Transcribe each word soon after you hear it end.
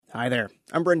Hi there,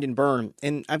 I'm Brendan Byrne,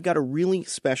 and I've got a really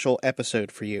special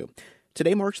episode for you.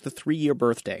 Today marks the 3-year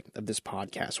birthday of this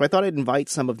podcast, so I thought I'd invite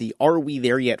some of the Are We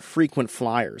There Yet frequent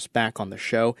flyers back on the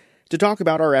show to talk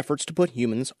about our efforts to put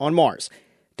humans on Mars.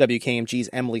 WKMG's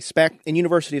Emily Speck and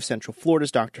University of Central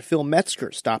Florida's Dr. Phil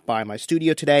Metzger stopped by my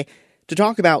studio today to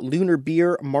talk about lunar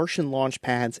beer, Martian launch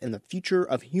pads, and the future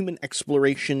of human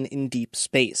exploration in deep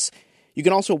space. You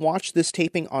can also watch this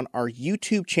taping on our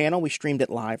YouTube channel. We streamed it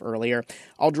live earlier.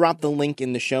 I'll drop the link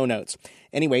in the show notes.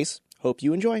 Anyways, hope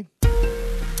you enjoy.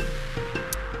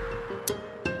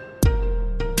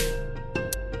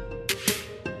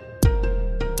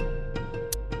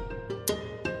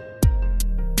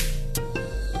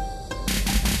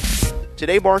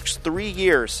 Today marks 3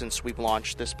 years since we've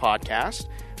launched this podcast.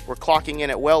 We're clocking in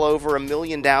at well over 1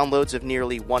 million downloads of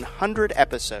nearly 100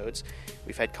 episodes.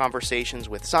 We've had conversations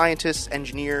with scientists,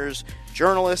 engineers,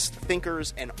 journalists,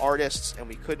 thinkers, and artists, and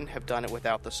we couldn't have done it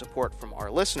without the support from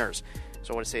our listeners.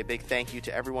 So I want to say a big thank you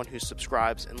to everyone who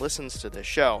subscribes and listens to this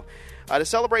show. To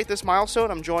celebrate this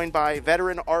milestone, I'm joined by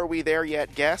veteran Are We There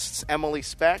Yet guests, Emily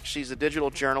Speck. She's a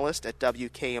digital journalist at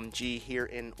WKMG here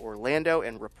in Orlando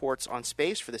and reports on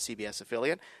space for the CBS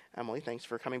affiliate. Emily, thanks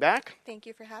for coming back. Thank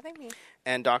you for having me.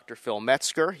 And Dr. Phil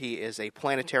Metzger. He is a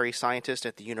planetary scientist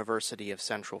at the University of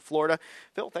Central Florida.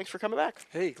 Phil, thanks for coming back.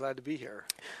 Hey, glad to be here.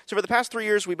 So for the past 3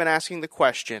 years, we've been asking the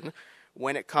question,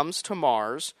 when it comes to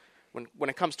Mars, when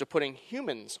it comes to putting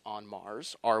humans on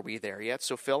Mars, are we there yet?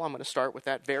 So Phil, I'm going to start with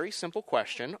that very simple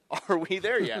question. Are we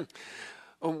there yet?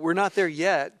 We're not there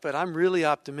yet, but I'm really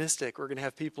optimistic. We're going to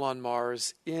have people on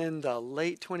Mars in the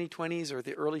late 2020s or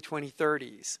the early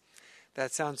 2030s.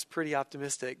 That sounds pretty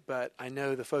optimistic, but I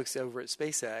know the folks over at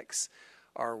SpaceX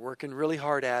are working really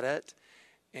hard at it,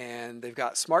 and they've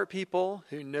got smart people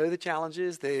who know the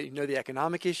challenges, they know the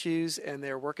economic issues, and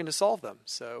they're working to solve them.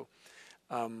 So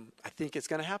I think it's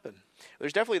going to happen.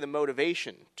 There's definitely the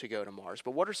motivation to go to Mars,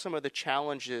 but what are some of the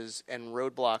challenges and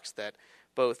roadblocks that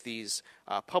both these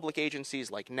public agencies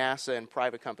like NASA and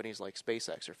private companies like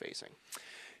SpaceX are facing?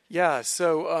 Yeah,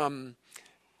 so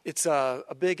it's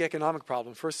a big economic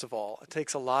problem, first of all. It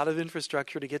takes a lot of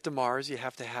infrastructure to get to Mars. You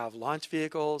have to have launch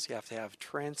vehicles. You have to have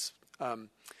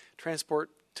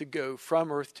transport to go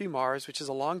from Earth to Mars, which is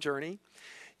a long journey.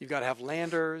 You've got to have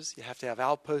landers. You have to have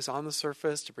outposts on the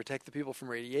surface to protect the people from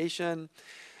radiation.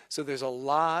 So there's a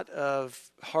lot of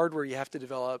hardware you have to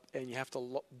develop, and you have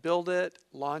to build it,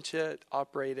 launch it,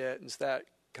 operate it, and so that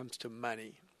comes to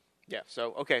money. Yeah,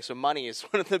 so money is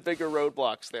one of the bigger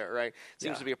roadblocks there, right?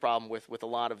 Seems to be a problem with a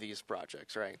lot of these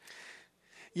projects, right?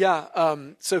 Yeah,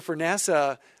 so for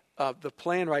NASA, the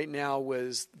plan right now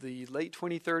was the late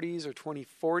 2030s or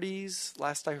 2040s,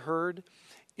 last I heard.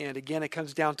 And again, it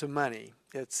comes down to money.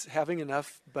 It's having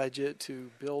enough budget to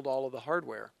build all of the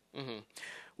hardware. Mm-hmm.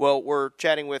 Well, we're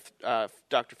chatting with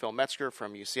Dr. Phil Metzger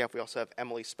from UCF. We also have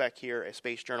Emily Speck here, a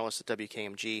space journalist at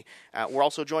WKMG. We're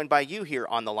also joined by you here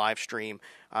on the live stream.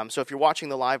 So if you're watching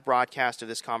the live broadcast of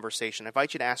this conversation, I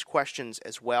invite you to ask questions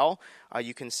as well.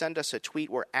 You can send us a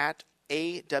tweet. We're at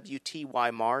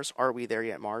AWTY Mars. Are we there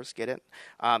yet, Mars? Get it?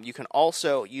 You can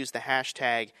also use the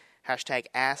hashtag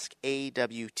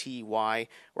AskAWTY. We're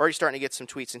already starting to get some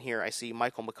tweets in here. I see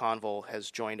Michael McConville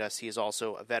has joined us. He is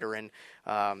also a veteran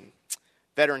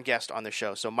guest on the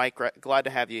show. So, Mike, glad to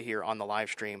have you here on the live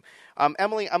stream.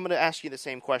 Emily, I'm going to ask you the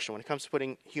same question. When it comes to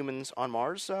putting humans on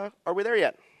Mars, are we there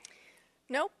yet?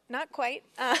 Nope, not quite.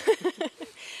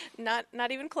 Not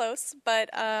even close. But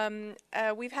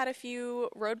we've had a few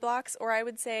roadblocks, or I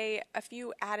would say a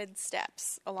few added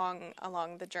steps along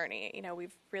the journey. You know,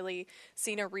 we've really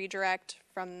seen a redirect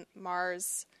from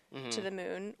Mars to the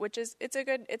moon, which is it's a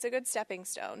good stepping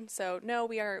stone. So no,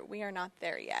 we are not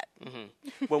there yet.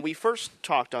 Mm-hmm. When we first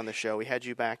talked on the show, we had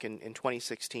you back in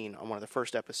 2016 on one of the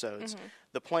first episodes. Mm-hmm.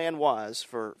 The plan was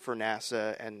for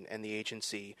NASA and the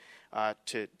agency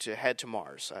to head to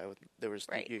Mars. There was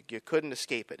right. you couldn't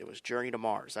escape it. It was Journey to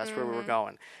Mars. That's where we were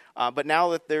going. But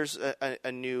now that there's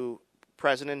a new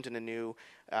president and a new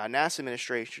NASA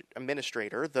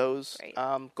administrator, those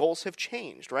right. Goals have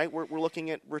changed, right? We're looking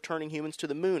at returning humans to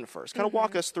the moon first. Kind of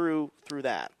walk us through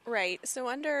that. Right. So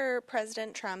under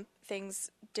President Trump,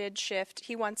 things did shift.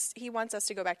 He wants us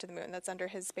to go back to the moon. That's under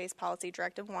his Space Policy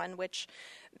Directive 1, which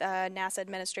the NASA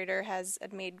administrator has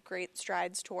made great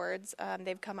strides towards.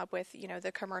 They've come up with,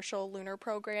 the commercial lunar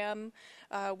program,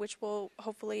 which will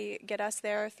hopefully get us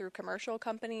there through commercial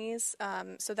companies.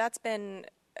 So that's been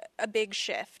a big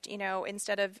shift,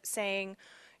 instead of saying,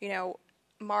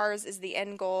 Mars is the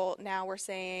end goal. Now we're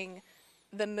saying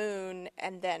the moon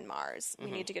and then Mars.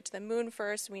 We need to get to the moon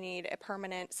first. We need a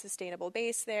permanent, sustainable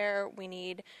base there. We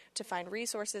need to find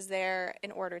resources there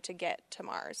in order to get to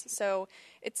Mars. So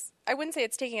I wouldn't say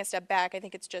it's taking a step back. I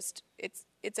think it's just it's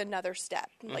another step,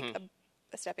 like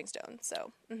a stepping stone.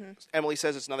 So Emily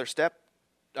says it's another step.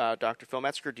 Dr. Phil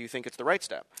Metzger, do you think it's the right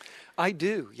step? I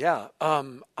do, yeah.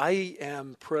 I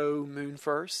am pro moon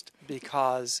first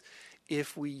because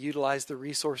if we utilize the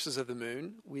resources of the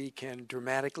moon, we can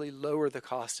dramatically lower the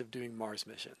cost of doing Mars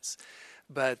missions.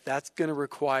 But that's going to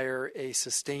require a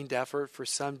sustained effort for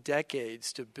some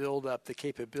decades to build up the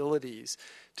capabilities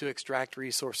to extract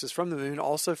resources from the moon,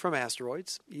 also from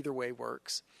asteroids. Either way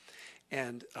works.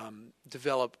 And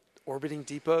develop orbiting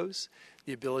depots,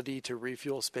 the ability to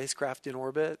refuel spacecraft in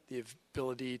orbit, the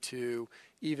ability to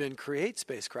even create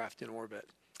spacecraft in orbit.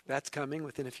 That's coming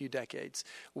within a few decades.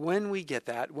 When we get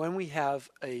that, when we have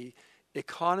a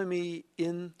economy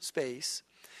in space,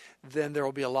 then there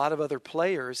will be a lot of other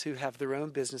players who have their own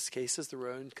business cases, their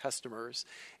own customers,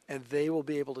 and they will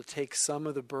be able to take some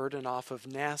of the burden off of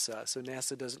NASA. So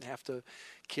NASA doesn't have to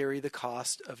carry the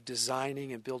cost of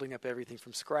designing and building up everything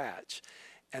from scratch.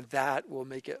 And that will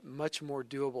make it much more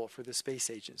doable for the space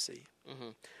agency.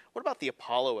 What about the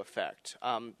Apollo effect?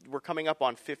 We're coming up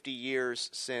on 50 years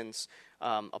since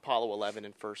Apollo 11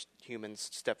 and first humans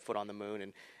stepped foot on the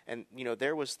moon. And you know,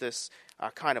 there was this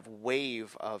kind of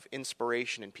wave of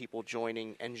inspiration in people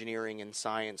joining engineering and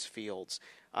science fields.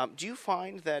 Do you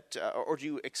find that, or do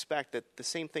you expect that the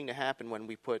same thing to happen when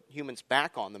we put humans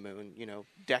back on the moon, you know,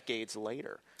 decades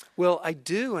later? Well, I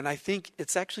do, and I think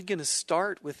it's actually going to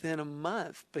start within a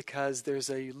month because there's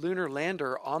a lunar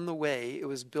lander on the way. It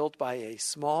was built by a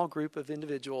small group of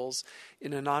individuals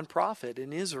in a nonprofit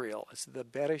in Israel. It's the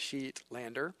Bereshit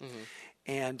lander,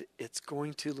 and it's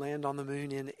going to land on the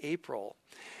moon in April.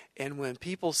 And when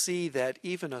people see that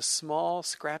even a small,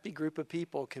 scrappy group of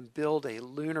people can build a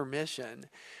lunar mission,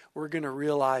 we're going to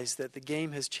realize that the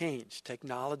game has changed.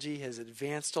 Technology has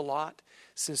advanced a lot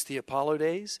since the Apollo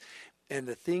days, and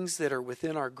the things that are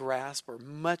within our grasp are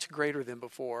much greater than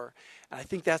before. And I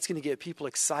think that's going to get people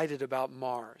excited about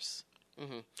Mars.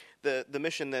 The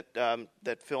mission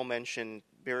that Phil mentioned,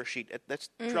 Bereshit, that's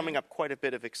drumming up quite a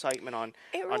bit of excitement on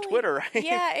Twitter, right?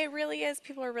 Yeah, it really is.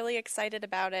 People are really excited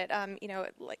about it. You know,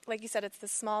 like you said, it's the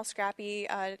small, scrappy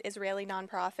Israeli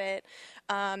nonprofit,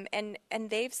 and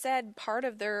they've said part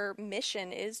of their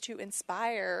mission is to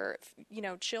inspire, you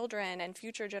know, children and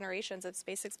future generations of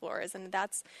space explorers, and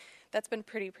that's been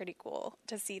pretty cool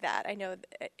to see that. I know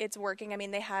it's working. I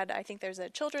mean, I think there's a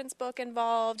children's book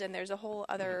involved, and there's a whole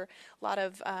other lot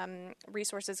of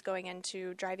resources going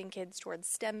into driving kids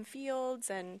towards STEM fields,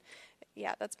 and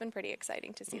yeah, that's been pretty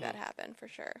exciting to see that happen for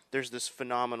sure. There's this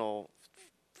phenomenal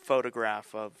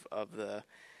photograph of the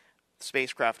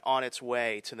spacecraft on its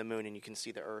way to the moon, and you can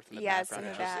see the Earth in the background.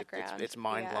 In the background. It's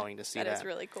mind-blowing to see that. That is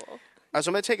really cool. So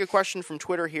I'm going to take a question from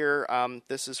Twitter here.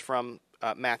 This is from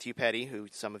Matthew Petty, who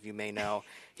some of you may know.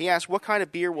 He asked, what kind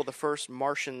of beer will the first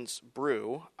Martians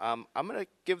brew? I'm going to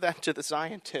give that to the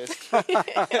scientist.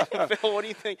 Phil, what do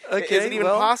you think? Okay, is it even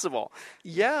possible?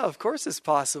 Yeah, of course it's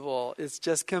possible. It's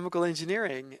just chemical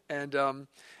engineering. And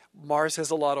Mars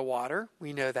has a lot of water.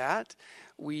 We know that.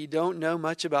 We don't know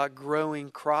much about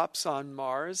growing crops on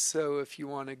Mars, so if you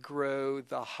want to grow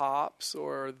the hops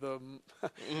or the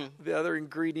other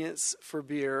ingredients for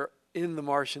beer in the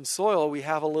Martian soil, we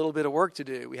have a little bit of work to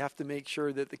do. We have to make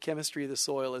sure that the chemistry of the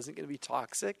soil isn't going to be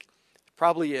toxic. It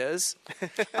probably is.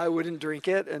 I wouldn't drink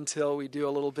it until we do a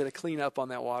little bit of cleanup on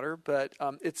that water, but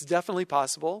it's definitely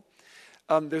possible.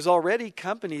 There's already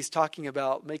companies talking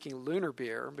about making lunar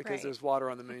beer because there's water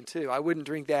on the moon too. I wouldn't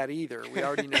drink that either. We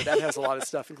already know that has a lot of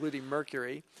stuff, including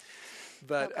mercury.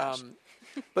 But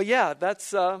but yeah,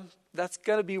 that's going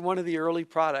to be one of the early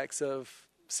products of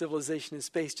civilization in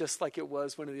space, just like it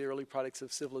was one of the early products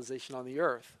of civilization on the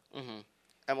Earth.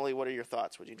 Emily, what are your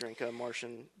thoughts? Would you drink a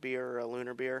Martian beer or a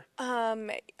lunar beer? I'm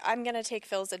going to take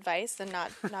Phil's advice and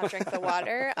not drink the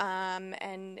water,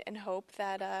 and hope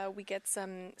that we get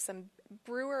some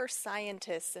brewer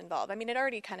scientists involved. I mean, it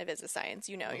already kind of is a science.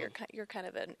 You know, you're kind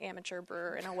of an amateur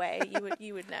brewer in a way.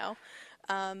 You would know.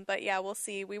 But yeah, we'll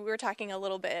see. We were talking a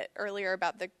little bit earlier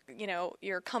about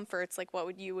your comforts, like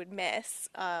what you would miss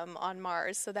on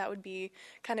Mars. So that would be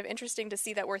kind of interesting to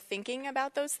see that we're thinking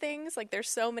about those things. Like there's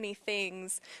so many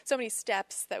things, so many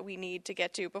steps that we need to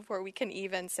get to before we can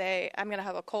even say, I'm going to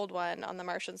have a cold one on the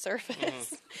Martian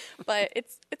surface. But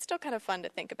it's still kind of fun to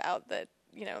think about that,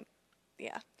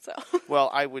 yeah. So.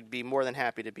 Well, I would be more than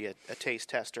happy to be a taste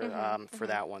tester for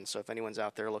that one. So if anyone's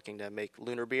out there looking to make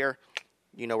lunar beer,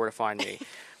 you know where to find me.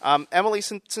 Emily,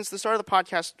 since the start of the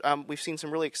podcast, we've seen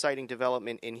some really exciting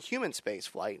development in human space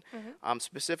flight,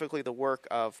 specifically the work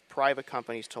of private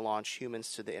companies to launch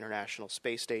humans to the International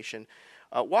Space Station.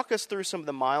 Walk us through some of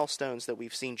the milestones that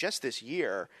we've seen just this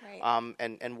year, Right.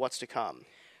 and what's to come.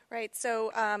 Right.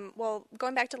 So,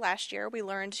 going back to last year, we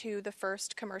learned who the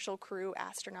first commercial crew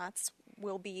astronauts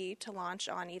will be to launch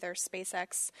on either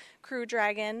SpaceX Crew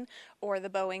Dragon or the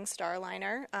Boeing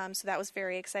Starliner. So that was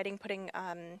very exciting, putting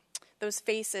those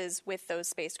faces with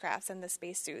those spacecrafts and the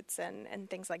spacesuits and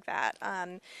things like that.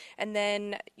 And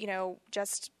then,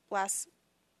 just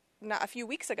not a few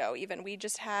weeks ago, even we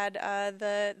just had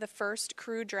the first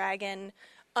Crew Dragon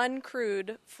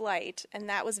uncrewed flight, and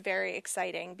that was very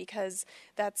exciting because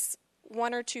that's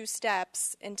one or two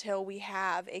steps until we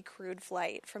have a crewed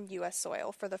flight from U.S.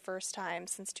 soil for the first time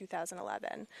since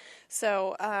 2011.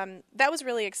 So that was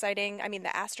really exciting. I mean, the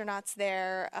astronauts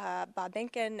there, Bob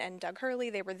Behnken and Doug Hurley,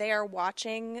 they were there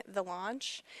watching the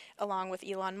launch along with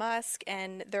Elon Musk,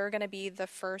 and they're going to be the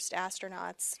first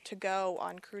astronauts to go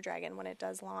on Crew Dragon when it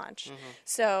does launch.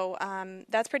 So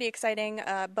that's pretty exciting.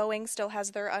 Boeing still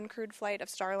has their uncrewed flight of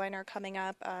Starliner coming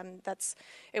up.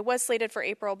 It was slated for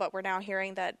April, but we're now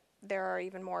hearing that there are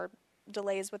even more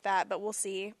delays with that, but we'll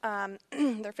see.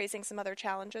 They're facing some other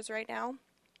challenges right now.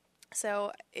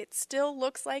 So it still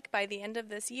looks like by the end of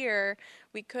this year,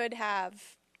 we could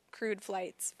have crewed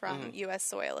flights from U.S.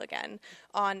 soil again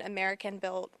on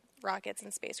American-built rockets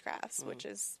and spacecrafts, which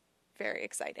is very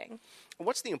exciting.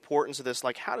 What's the importance of this?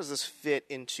 Like, how does this fit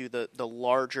into the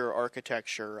larger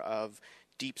architecture of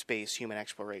deep space human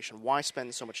exploration? Why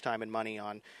spend so much time and money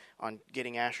on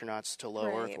getting astronauts to low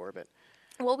Earth orbit?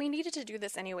 Well, we needed to do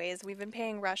this anyways. We've been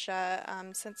paying Russia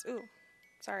since.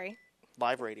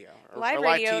 Live radio. Live or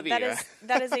radio. Live TV.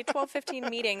 That is a 12:15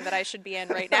 meeting that I should be in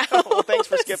right now. Well, thanks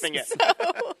for skipping it.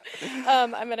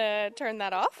 I'm going to turn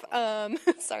that off.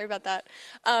 Sorry about that.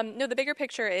 No, the bigger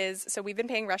picture is, so we've been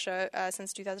paying Russia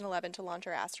since 2011 to launch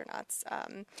our astronauts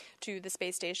to the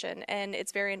space station, and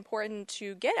it's very important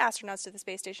to get astronauts to the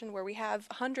space station where we have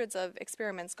hundreds of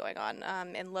experiments going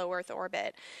on in low Earth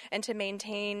orbit, and to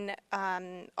maintain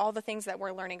all the things that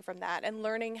we're learning from that, and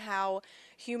learning how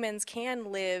humans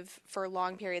can live for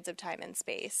long periods of time in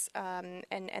space,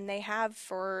 and they have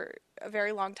for a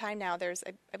very long time now. There's,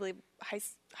 I believe,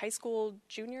 high school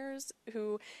juniors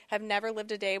who have never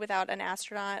lived a day without an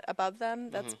astronaut above them.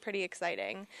 That's pretty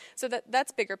exciting. So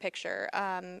that's bigger picture,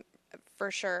 for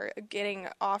sure. Getting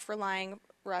off relying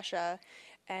Russia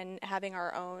and having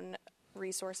our own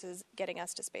resources getting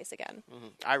us to space again.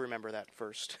 I remember that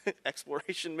first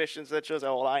exploration mission, so that shows how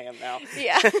old I am now.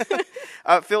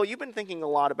 Yeah. Phil, you've been thinking a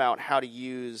lot about how to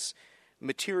use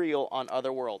material on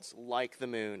other worlds, like the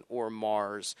moon or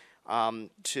Mars,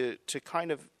 to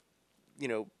kind of,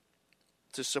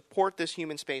 to support this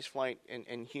human spaceflight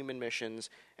and human missions,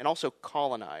 and also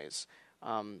colonize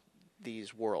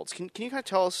these worlds. Can you kind of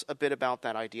tell us a bit about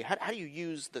that idea? How do you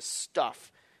use the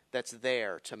stuff that's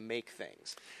there to make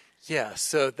things? Yeah,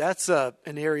 so that's an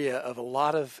area of a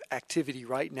lot of activity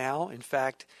right now. In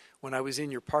fact, when I was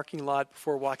in your parking lot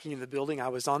before walking in the building, I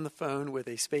was on the phone with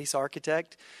a space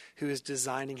architect who is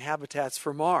designing habitats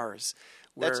for Mars.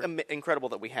 That's incredible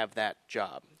that we have that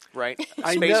job, right?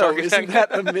 I Space know, architect. isn't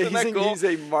that amazing? Isn't that cool? He's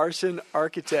a Martian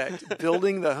architect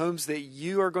building the homes that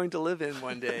you are going to live in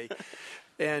one day.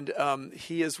 And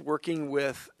he is working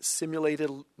with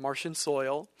simulated Martian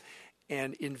soil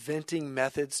and inventing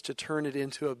methods to turn it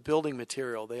into a building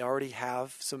material. They already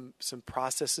have some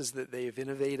processes that they've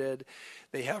innovated.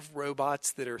 They have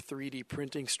robots that are 3D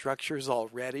printing structures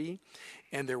already,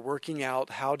 and they're working out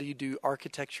how do you do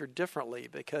architecture differently,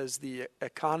 because the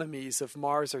economies of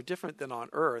Mars are different than on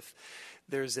Earth.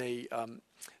 There's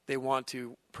they want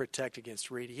to protect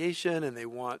against radiation, and they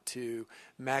want to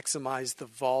maximize the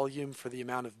volume for the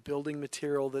amount of building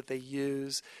material that they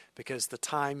use, because the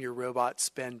time your robots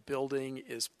spend building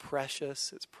is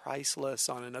precious, it's priceless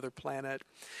on another planet.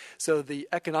 So the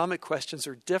economic questions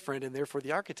are different, and therefore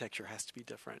the architecture has to be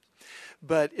different.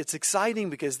 But it's exciting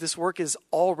because this work is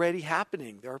already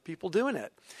happening. There are people doing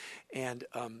it. And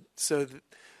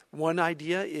one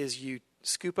idea is you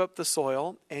scoop up the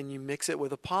soil and you mix it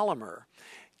with a polymer.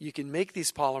 You can make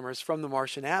these polymers from the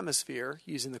Martian atmosphere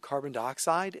using the carbon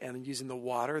dioxide and using the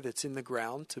water that's in the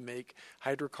ground to make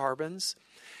hydrocarbons.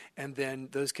 And then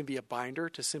those can be a binder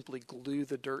to simply glue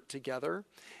the dirt together.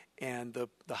 And the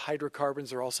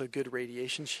hydrocarbons are also good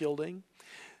radiation shielding.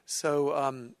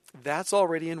 So that's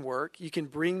already in work. You can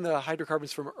bring the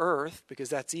hydrocarbons from Earth because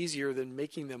that's easier than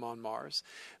making them on Mars,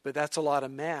 but that's a lot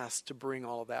of mass to bring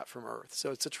all of that from Earth.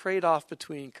 So it's a trade-off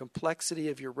between complexity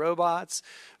of your robots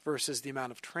versus the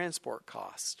amount of transport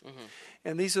cost. Mm-hmm.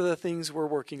 And these are the things we're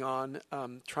working on,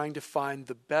 trying to find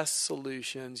the best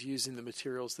solutions using the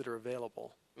materials that are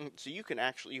available. So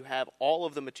you have all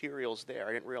of the materials there.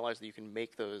 I didn't realize that you can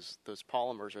make those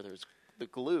polymers or the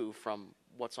glue from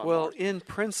what's on Mars. Well, in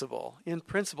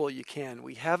principle you can.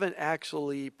 We haven't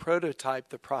actually prototyped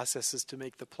the processes to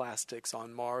make the plastics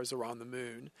on Mars or on the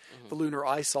moon. Mm-hmm. The lunar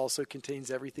ice also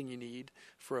contains everything you need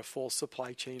for a full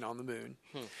supply chain on the moon.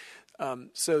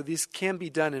 So these can be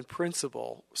done in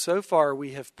principle. So far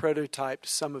we have prototyped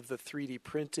some of the 3D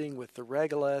printing with the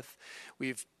regolith.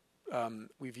 We've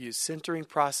used sintering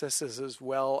processes as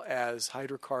well as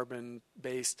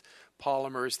hydrocarbon-based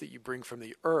polymers that you bring from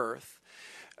the Earth.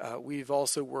 We've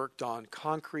also worked on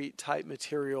concrete-type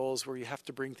materials where you have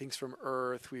to bring things from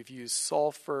Earth. We've used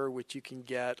sulfur, which you can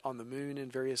get on the moon in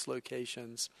various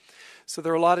locations. So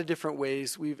there are a lot of different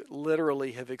ways. We've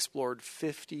literally have explored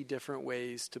 50 different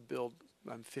ways to build.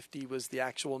 50 was the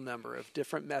actual number of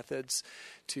different methods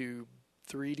to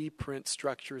 3D print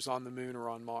structures on the moon or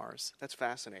on Mars. That's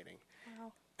fascinating.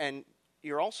 Wow. And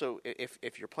you're also,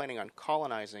 if you're planning on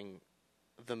colonizing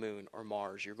the moon or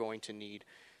Mars, you're going to need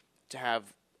to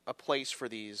have a place for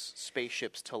these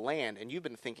spaceships to land, and you've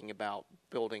been thinking about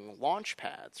building launch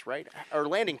pads, right? Or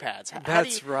landing pads.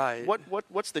 That's right.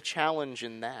 What's the challenge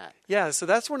in that? Yeah, so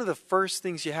that's one of the first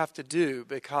things you have to do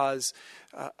because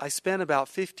I spent about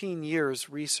 15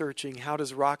 years researching how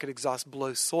does rocket exhaust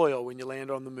blow soil when you land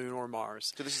on the moon or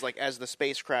Mars. So this is like as the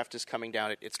spacecraft is coming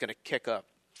down, it's going to kick up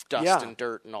dust and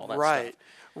dirt and all that stuff.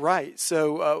 Right.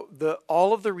 So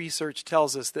all of the research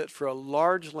tells us that for a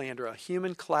large lander, a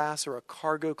human class or a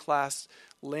cargo class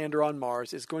lander on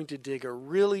Mars is going to dig a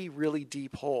really, really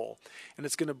deep hole. And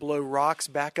it's going to blow rocks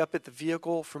back up at the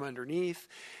vehicle from underneath.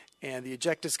 And the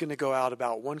ejecta is going to go out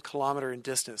about 1 kilometer in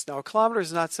distance. Now, a kilometer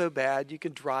is not so bad. You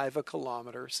can drive a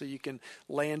kilometer, so you can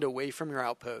land away from your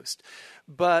outpost.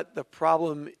 But the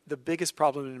biggest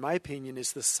problem, in my opinion,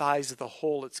 is the size of the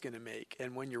hole it's going to make.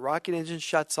 And when your rocket engine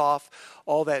shuts off,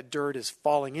 all that dirt is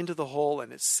falling into the hole,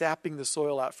 and it's sapping the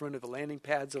soil out front of the landing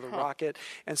pads of the rocket.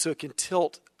 And so it can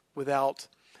tilt without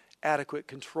adequate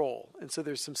control. And so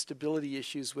there's some stability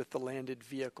issues with the landed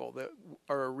vehicle that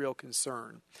are a real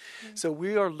concern. Mm-hmm. So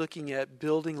we are looking at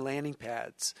building landing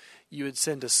pads. You would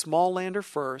send a small lander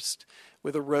first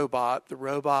with a robot. The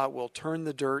robot will turn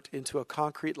the dirt into a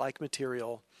concrete-like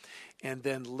material, and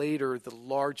then later the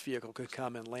large vehicle could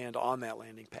come and land on that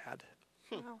landing pad.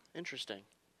 Wow. Interesting.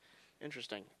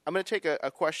 I'm going to take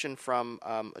a question from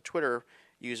a Twitter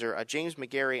user. James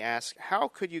McGarry asks, how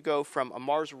could you go from a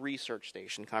Mars research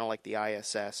station, kind of like the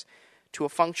ISS, to a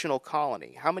functional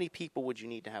colony? How many people would you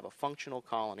need to have a functional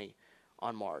colony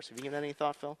on Mars? Have you given that any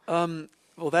thought, Phil?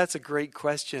 Well, that's a great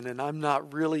question, and I'm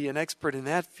not really an expert in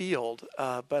that field,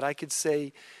 but I could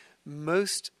say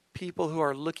most people who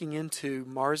are looking into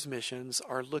Mars missions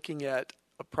are looking at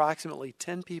approximately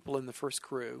 10 people in the first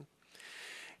crew,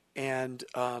 and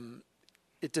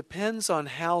it depends on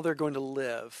how they're going to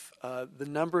live. The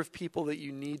number of people that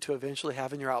you need to eventually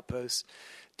have in your outpost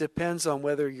depends on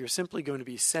whether you're simply going to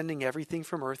be sending everything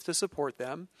from Earth to support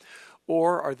them,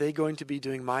 or are they going to be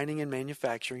doing mining and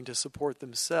manufacturing to support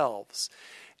themselves?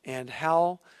 And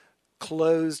how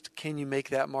closed can you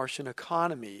make that Martian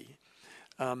economy?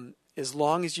 As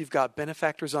long as you've got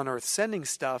benefactors on Earth sending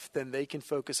stuff, then they can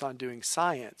focus on doing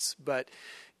science. But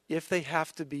if they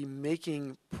have to be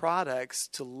making products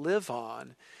to live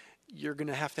on, you're going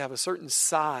to have a certain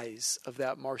size of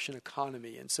that Martian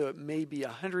economy. And so it may be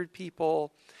 100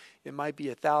 people, it might be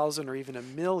 1,000 or even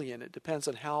 1,000,000. It depends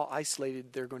on how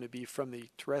isolated they're going to be from the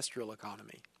terrestrial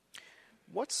economy.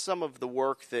 What's some of the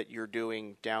work that you're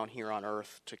doing down here on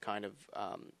Earth to kind of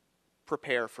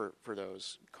prepare for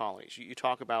those colonies? You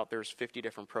talk about there's 50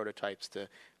 different prototypes to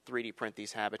 3D print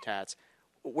these habitats.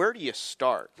 Where do you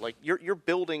start? Like you're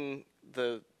building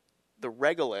the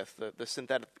regolith, the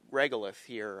synthetic regolith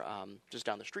here, just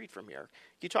down the street from here.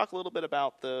 Can you talk a little bit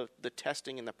about the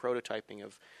testing and the prototyping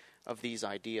of these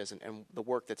ideas and the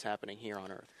work that's happening here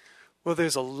on Earth? Well,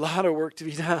 there's a lot of work to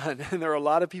be done, and there are a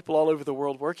lot of people all over the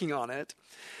world working on it.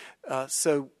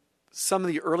 So some of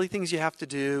the early things you have to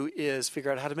do is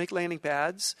figure out how to make landing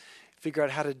pads, figure out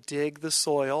how to dig the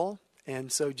soil.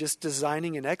 And so just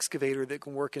designing an excavator that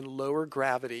can work in lower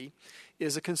gravity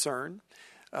is a concern.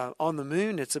 On the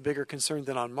moon, it's a bigger concern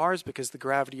than on Mars because the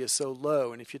gravity is so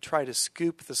low. And if you try to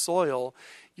scoop the soil,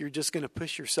 you're just going to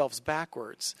push yourselves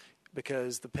backwards.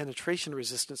 because the penetration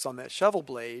resistance on that shovel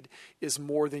blade is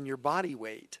more than your body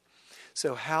weight.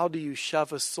 So how do you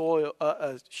shove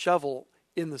a shovel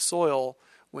in the soil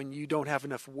when you don't have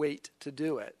enough weight to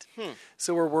do it?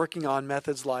 So we're working on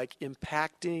methods like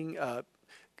impacting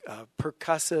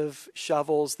percussive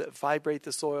shovels that vibrate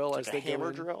the soil as Like they a hammer go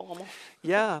in. drill almost?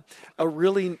 Yeah. A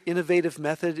really innovative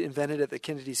method invented at the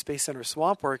Kennedy Space Center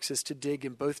SwampWorks is to dig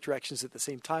in both directions at the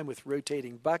same time with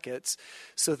rotating buckets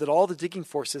so that all the digging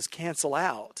forces cancel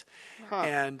out.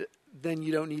 And then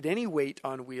you don't need any weight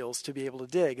on wheels to be able to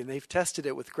dig. And they've tested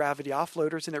it with gravity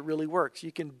offloaders, and it really works.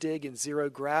 You can dig in zero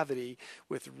gravity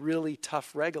with really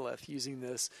tough regolith using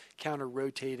this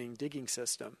counter-rotating digging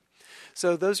system.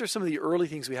 So those are some of the early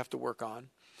things we have to work on.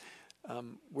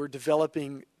 We're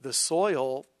developing the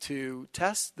soil to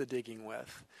test the digging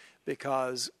with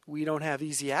because we don't have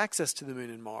easy access to the moon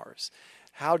and Mars.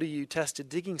 How do you test a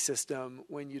digging system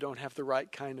when you don't have the right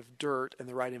kind of dirt and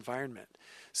the right environment?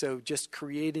 So just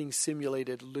creating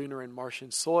simulated lunar and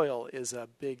Martian soil is a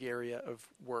big area of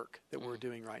work that we're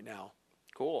doing right now.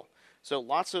 Cool. So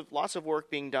lots of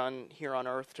work being done here on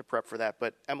Earth to prep for that.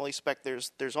 But Emily Speck,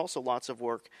 there's also lots of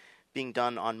work being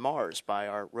done on Mars by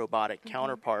our robotic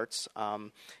counterparts.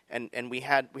 And we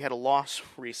had a loss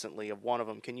recently of one of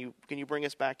them. Can you bring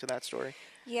us back to that story?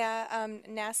 Yeah,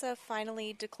 NASA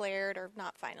finally declared, or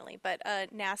not finally, but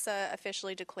NASA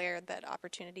officially declared that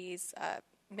Opportunity's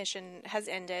mission has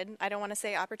ended. I don't want to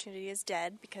say Opportunity is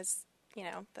dead because,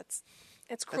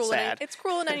 it's cruel. Sad. It's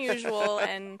cruel and unusual,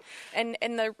 and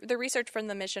the research from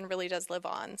the mission really does live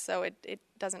on, so it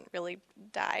doesn't really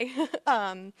die.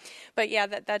 But yeah,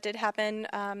 that did happen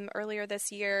earlier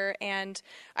this year, and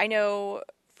I know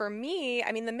for me,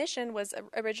 I mean, the mission was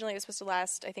originally supposed to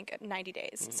last, I think, 90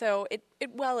 days, so it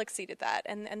well exceeded that,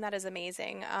 and that is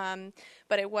amazing.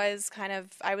 But it was kind of,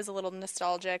 I was a little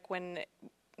nostalgic when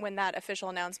that official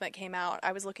announcement came out.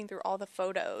 I was looking through all the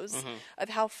photos of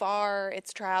how far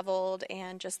it's traveled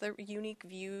and just the unique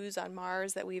views on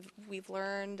Mars that we've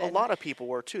learned. A lot of people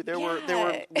were too. There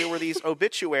were these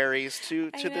obituaries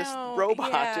to this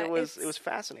robot. Yeah, it was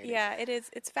fascinating. Yeah, it is.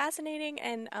 It's fascinating,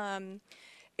 and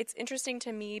it's interesting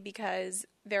to me because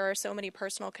there are so many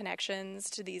personal connections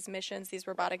to these missions, these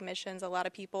robotic missions. A lot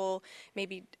of people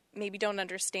maybe don't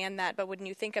understand that, but when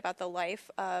you think about the life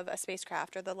of a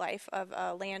spacecraft or the life of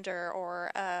a lander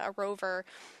or a rover,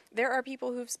 there are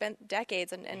people who've spent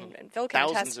decades, and Phil can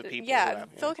Thousands attest. Of people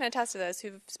Phil can attest to this.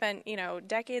 Who've spent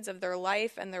decades of their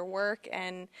life and their work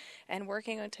and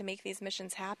working to make these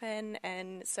missions happen.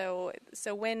 And so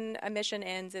when a mission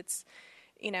ends, it's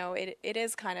it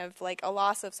is kind of like a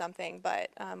loss of something, but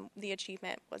the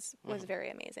achievement was very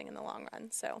amazing in the long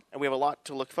run. So, and we have a lot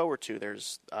to look forward to.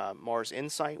 There's Mars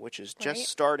Insight, which is just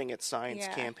starting its science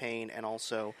campaign, and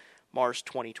also Mars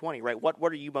 2020, right? What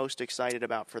are you most excited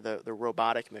about for the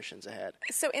robotic missions ahead?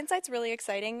 So Insight's really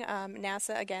exciting.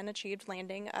 NASA again achieved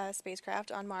landing a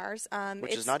spacecraft on Mars,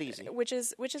 which is not easy. Which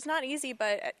is not easy,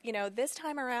 but this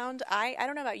time around, I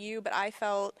don't know about you, but I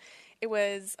felt it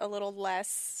was a little less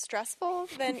stressful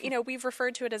than, we've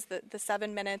referred to it as the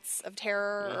 7 minutes of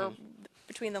terror or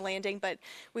between the landing, but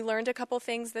we learned a couple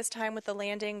things this time with the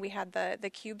landing. We had the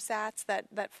CubeSats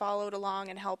that followed along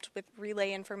and helped with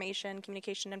relay information,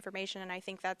 communication information, and I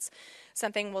think that's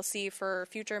something we'll see for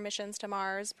future missions to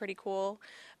Mars. Pretty cool.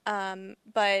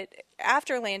 But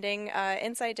after landing,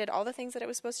 InSight did all the things that it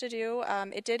was supposed to do.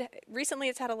 Recently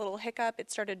it's had a little hiccup.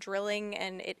 It started drilling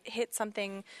and it hit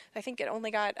something. I think it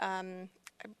only got,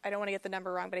 I don't want to get the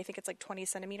number wrong, but I think it's like 20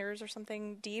 centimeters or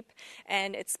something deep.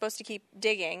 And it's supposed to keep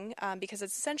digging, because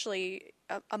it's essentially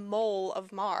a mole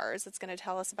of Mars. It's going to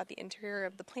tell us about the interior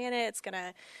of the planet. It's going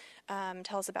to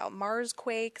tell us about Mars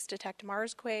quakes, detect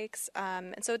Mars quakes.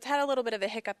 And so it's had a little bit of a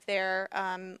hiccup there.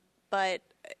 But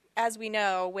as we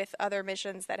know, with other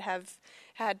missions that have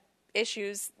had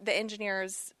issues, the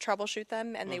engineers troubleshoot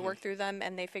them and they work through them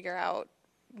and they figure out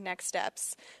next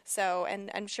steps. So,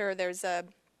 and I'm sure there's the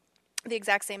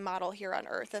exact same model here on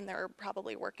Earth, and they're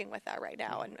probably working with that right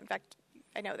now. And in fact,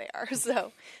 I know they are.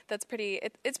 So that's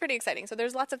it's pretty exciting. So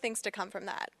there's lots of things to come from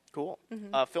that. Cool.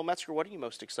 Phil Metzger, what are you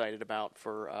most excited about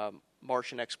for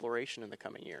Martian exploration in the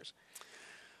coming years?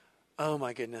 Oh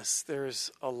my goodness, there's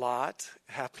a lot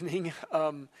happening.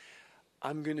 I'm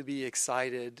going to be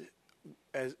excited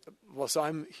so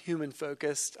I'm human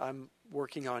focused. I'm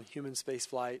working on human space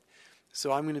flight.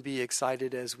 So I'm going to be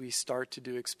excited as we start to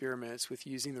do experiments with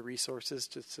using the resources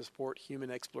to support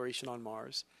human exploration on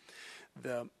Mars.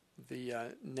 The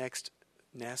next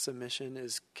NASA mission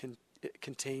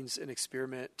contains an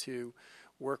experiment to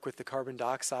work with the carbon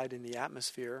dioxide in the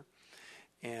atmosphere,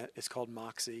 and it's called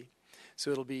MOXIE. So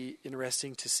it'll be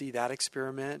interesting to see that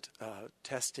experiment,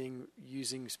 testing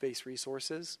using space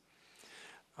resources.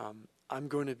 I'm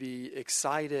going to be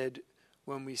excited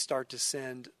when we start to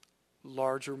send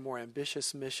larger, more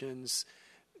ambitious missions,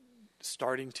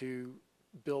 starting to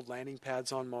build landing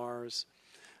pads on Mars.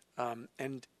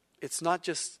 And it's not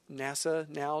just NASA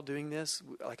now doing this.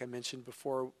 Like I mentioned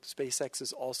before, SpaceX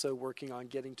is also working on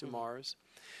getting to Mars.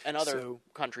 And other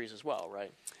countries as well,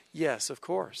 right? Yes, of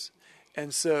course.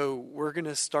 And so we're going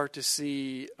to start to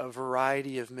see a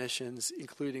variety of missions,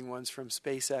 including ones from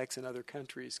SpaceX and other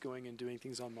countries going and doing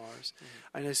things on Mars.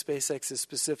 I know SpaceX is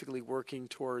specifically working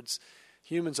towards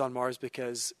humans on Mars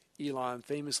because Elon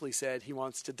famously said he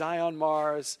wants to die on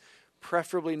Mars,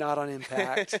 preferably not on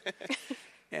impact.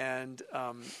 And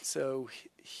so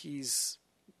he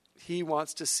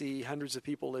wants to see hundreds of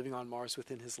people living on Mars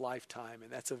within his lifetime,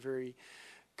 and that's a very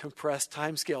compressed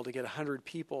time scale to get 100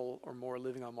 people or more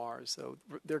living on Mars. So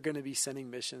they're going to be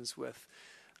sending missions with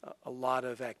a lot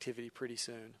of activity pretty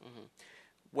soon.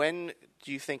 When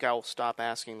do you think I'll stop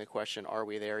asking the question, are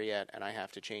we there yet, and I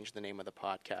have to change the name of the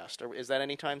podcast? Or is that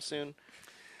anytime soon?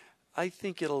 I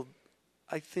think it'll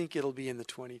be in the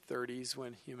 2030s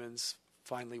when humans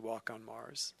finally walk on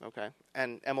Mars. Okay.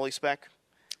 And Emily Speck?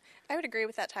 I would agree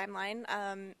with that timeline.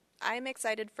 I'm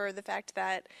excited for the fact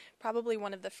that probably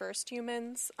one of the first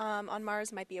humans on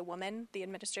Mars might be a woman. The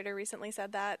administrator recently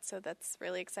said that, so that's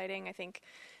really exciting. I think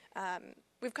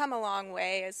we've come a long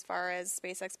way as far as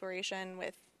space exploration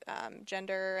with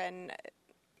gender and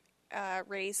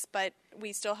race, but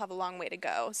we still have a long way to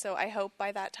go. So I hope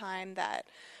by that time that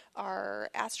our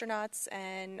astronauts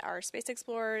and our space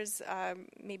explorers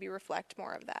maybe reflect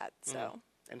more of that. So.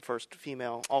 And first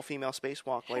all-female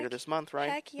spacewalk later this month, right?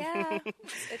 Heck yeah.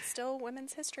 It's still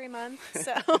Women's History Month,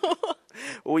 so.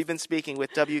 Well, we've been speaking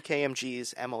with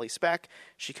WKMG's Emily Speck.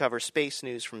 She covers space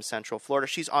news from Central Florida.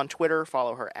 She's on Twitter.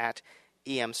 Follow her at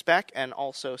EMSpeck, and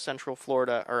also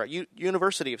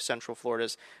University of Central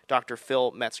Florida's Dr.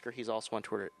 Phil Metzger. He's also on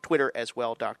Twitter as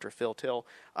well, Dr. Phil Till.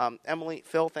 Emily,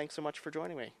 Phil, thanks so much for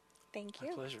joining me. Thank you.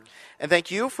 My pleasure. And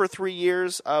thank you for 3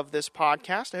 years of this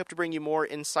podcast. I hope to bring you more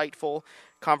insightful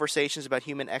conversations about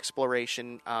human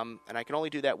exploration, and I can only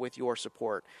do that with your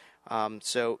support.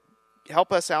 So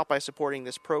help us out by supporting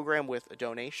this program with a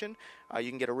donation. You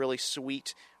can get a really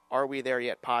sweet Are We There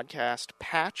Yet podcast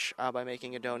patch by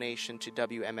making a donation to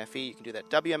WMFE. You can do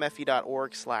that at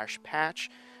wmfe.org/patch,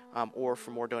 or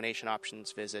for more donation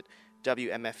options, visit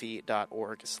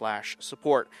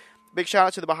wmfe.org/support. Big shout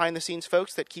out to the behind-the-scenes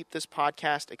folks that keep this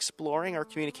podcast exploring. Our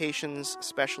communications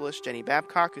specialist, Jenny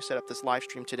Babcock, who set up this live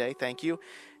stream today. Thank you.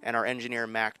 And our engineer,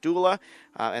 Mac Dula.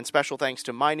 And special thanks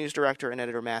to my news director and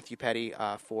editor, Matthew Petty,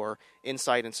 for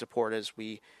insight and support as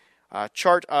we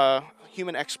chart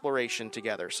human exploration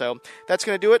together. So that's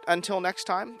going to do it. Until next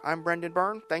time, I'm Brendan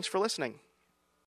Byrne. Thanks for listening.